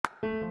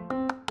You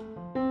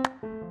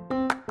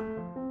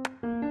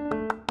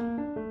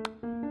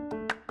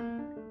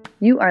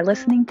are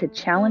listening to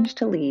Challenge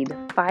to Lead,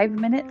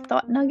 5-minute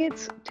thought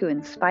nuggets to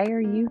inspire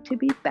you to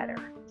be better.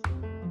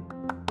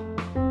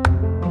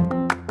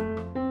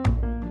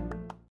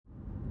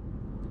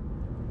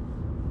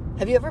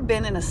 Have you ever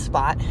been in a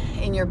spot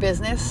in your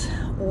business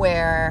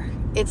where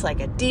it's like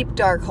a deep,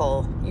 dark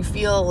hole? You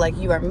feel like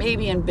you are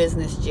maybe in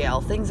business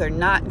jail. Things are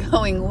not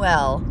going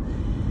well.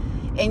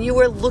 And you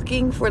are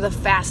looking for the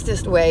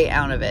fastest way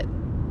out of it.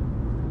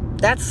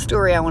 That's the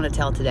story I want to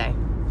tell today.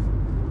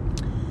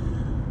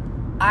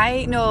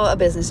 I know a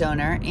business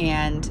owner,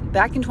 and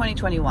back in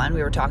 2021,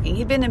 we were talking.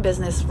 He'd been in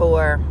business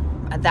for,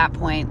 at that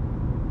point,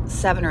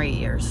 7 or 8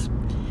 years.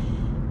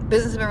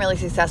 Business has been really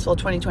successful.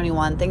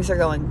 2021, things are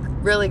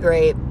going really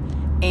great.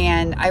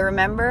 And I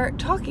remember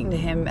talking to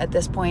him at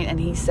this point, and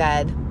he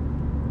said,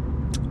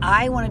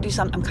 I want to do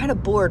something. I'm kind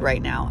of bored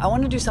right now. I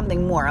want to do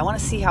something more. I want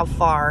to see how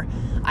far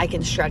I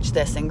can stretch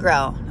this and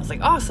grow. I was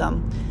like,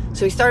 awesome.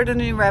 So he started a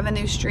new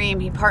revenue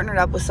stream. He partnered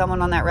up with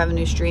someone on that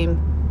revenue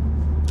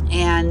stream.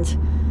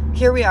 And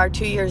here we are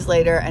 2 years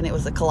later, and it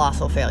was a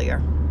colossal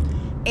failure.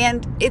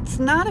 And it's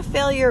not a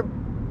failure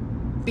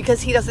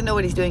because he doesn't know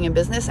what he's doing in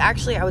business.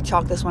 Actually, I would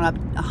chalk this one up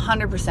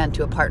 100%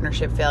 to a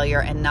partnership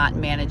failure and not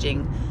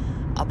managing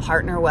a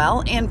partner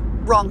well, and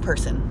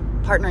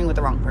partnering with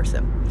the wrong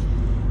person.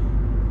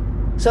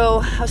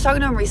 So I was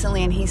talking to him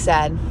recently, and he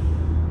said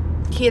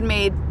he had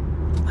made,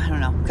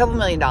 a couple $1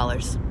 million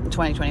in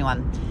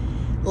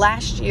 2021.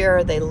 Last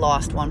year, they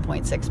lost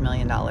 $1.6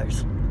 million.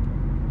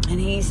 And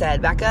he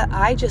said, Becca,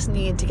 I just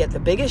need to get the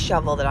biggest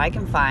shovel that I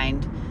can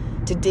find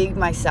to dig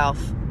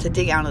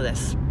out of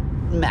this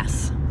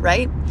mess,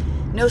 right?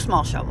 No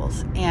small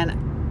shovels.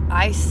 And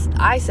I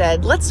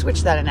said, let's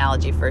switch that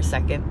analogy for a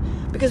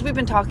second, because we've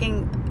been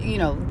talking,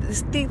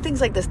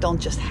 things like this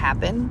don't just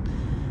happen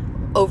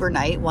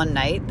overnight, one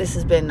night. This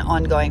has been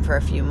ongoing for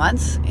a few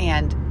months.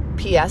 And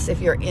P.S.,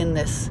 if you're in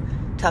this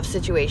tough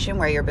situation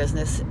where your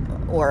business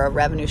or a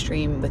revenue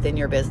stream within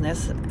your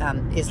business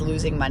is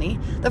losing money,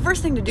 the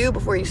first thing to do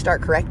before you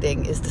start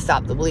correcting is to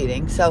stop the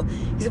bleeding. So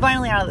he's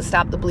finally out of the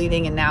stop the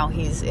bleeding, and now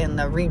he's in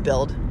the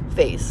rebuild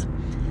phase.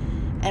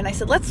 And I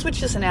said, let's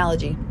switch this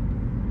analogy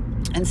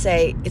and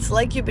say, it's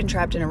like you've been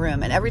trapped in a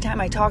room, and every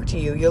time I talk to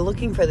you, you're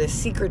looking for this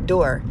secret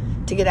door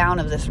to get out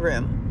of this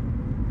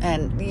room.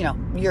 And,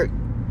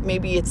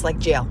 maybe it's like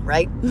jail,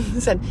 right?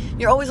 Said,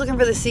 you're always looking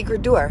for the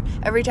secret door.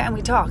 Every time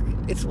we talk,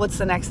 it's what's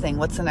the next thing?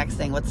 What's the next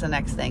thing? What's the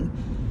next thing?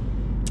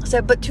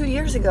 Said, but 2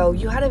 years ago,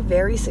 you had a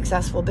very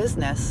successful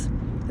business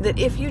that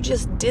if you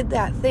just did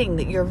that thing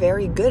that you're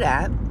very good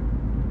at,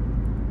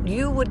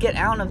 you would get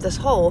out of this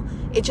hole.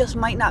 It just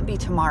might not be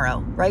tomorrow,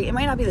 right? It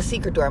might not be the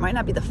secret door. It might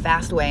not be the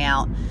fast way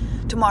out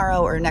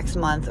tomorrow or next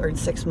month or in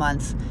 6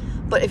 months.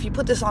 But if you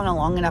put this on a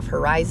long enough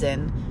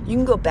horizon, you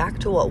can go back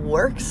to what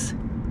works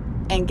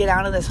and get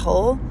out of this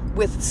hole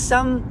with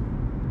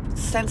some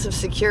sense of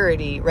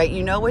security, right?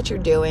 You know what you're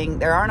doing.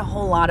 There aren't a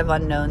whole lot of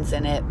unknowns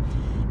in it.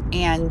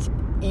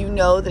 And you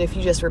know that if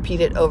you just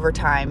repeat it over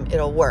time,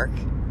 it'll work.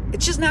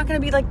 It's just not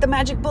going to be like the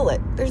magic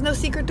bullet. There's no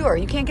secret door.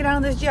 You can't get out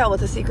of this jail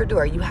with a secret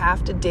door. You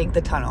have to dig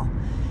the tunnel.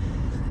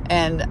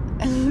 And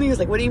he was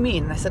like, what do you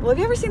mean? And I said, well, have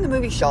you ever seen the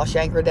movie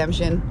Shawshank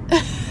Redemption?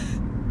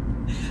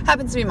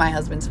 Happens to be my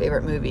husband's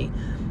favorite movie.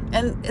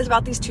 And it's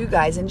about these two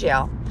guys in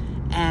jail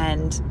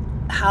and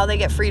how they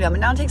get freedom. And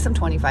now it takes them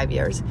 25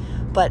 years.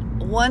 But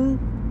one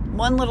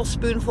little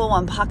spoonful,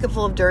 one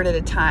pocketful of dirt at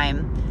a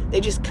time, they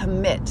just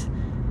commit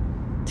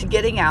to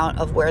getting out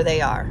of where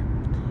they are.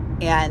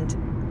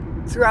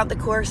 And throughout the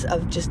course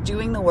of just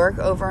doing the work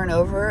over and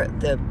over,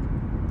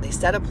 they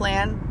set a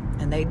plan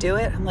and they do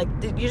it. I'm like,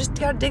 you just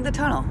got to dig the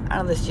tunnel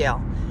out of this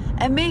jail.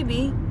 And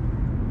maybe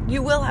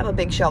you will have a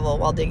big shovel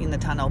while digging the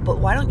tunnel, but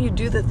why don't you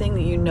do the thing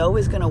that you know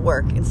is going to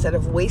work instead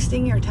of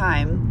wasting your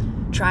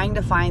time trying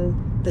to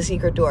find the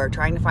secret door,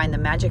 trying to find the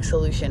magic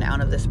solution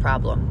out of this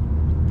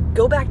problem?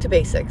 Go back to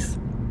basics.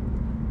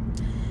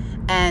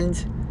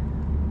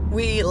 And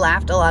we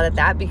laughed a lot at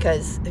that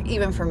because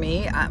even for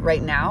me,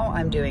 right now,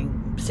 I'm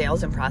doing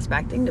sales and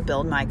prospecting to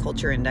build my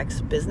Culture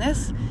Index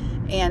business.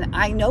 And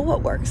I know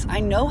what works. I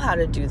know how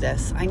to do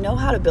this. I know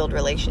how to build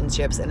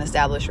relationships and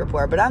establish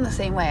rapport. But I'm the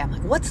same way. I'm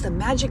like, what's the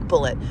magic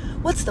bullet?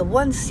 What's the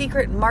one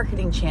secret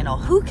marketing channel?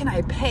 Who can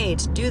I pay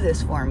to do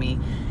this for me?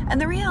 And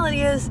the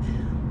reality is,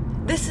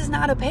 this is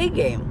not a pay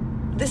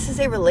game. This is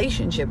a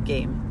relationship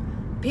game.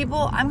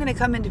 I'm going to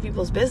come into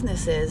people's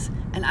businesses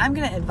and I'm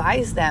going to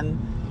advise them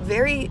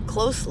very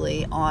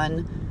closely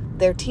on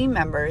their team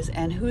members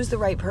and who's the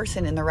right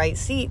person in the right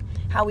seat,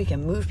 how we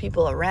can move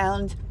people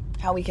around,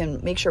 how we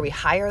can make sure we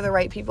hire the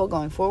right people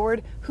going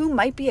forward, who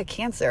might be a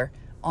Cancer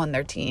on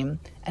their team,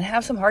 and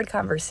have some hard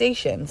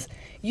conversations.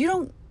 You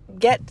don't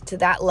get to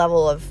that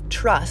level of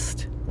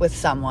trust with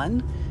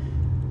someone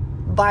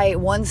by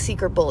one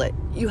secret bullet.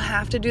 You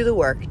have to do the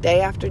work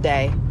day after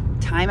day,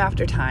 time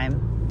after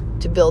time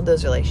to build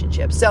those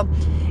relationships. So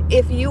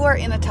if you are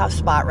in a tough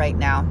spot right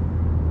now,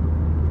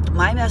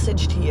 my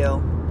message to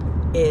you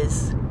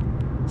is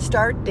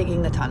start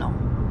digging the tunnel.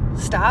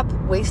 Stop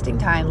wasting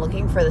time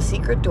looking for the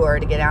secret door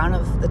to get out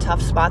of the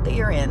tough spot that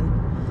you're in,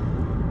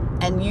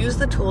 and use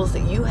the tools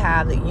that you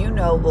have that you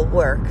know will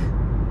work,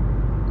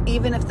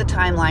 even if the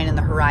timeline and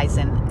the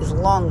horizon is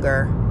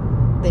longer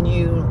than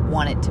you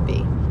want it to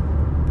be.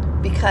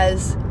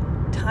 Because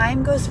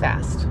time goes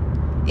fast.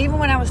 Even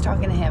when I was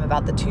talking to him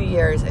about the 2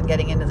 years and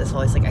getting into this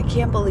whole, he's like, I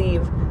can't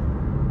believe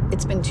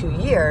it's been 2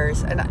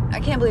 years, and I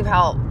can't believe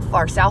how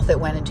far south it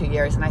went in 2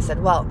 years. And I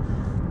said, well,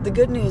 the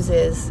good news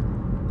is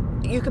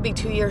you could be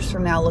 2 years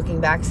from now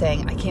looking back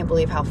saying, I can't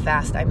believe how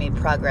fast I made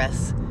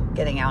progress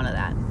getting out of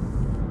that.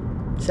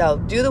 So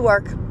do the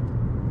work,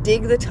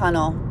 dig the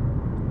tunnel.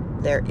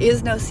 There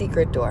is no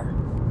secret door.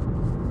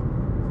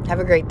 Have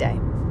a great day.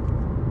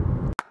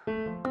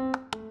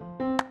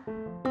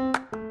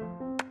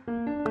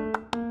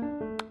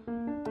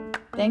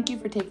 Thank you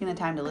for taking the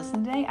time to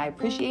listen today. I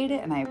appreciate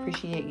it, and I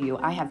appreciate you.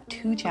 I have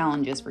 2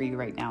 challenges for you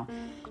right now.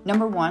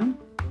 Number 1,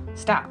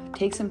 stop.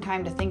 Take some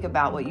time to think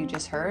about what you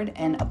just heard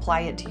and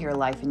apply it to your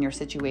life and your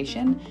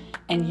situation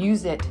and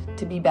use it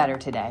to be better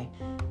today.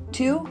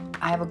 2,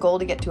 I have a goal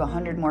to get to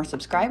 100 more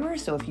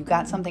subscribers, so if you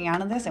got something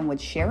out of this and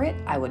would share it,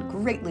 I would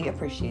greatly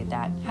appreciate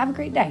that. Have a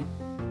great day.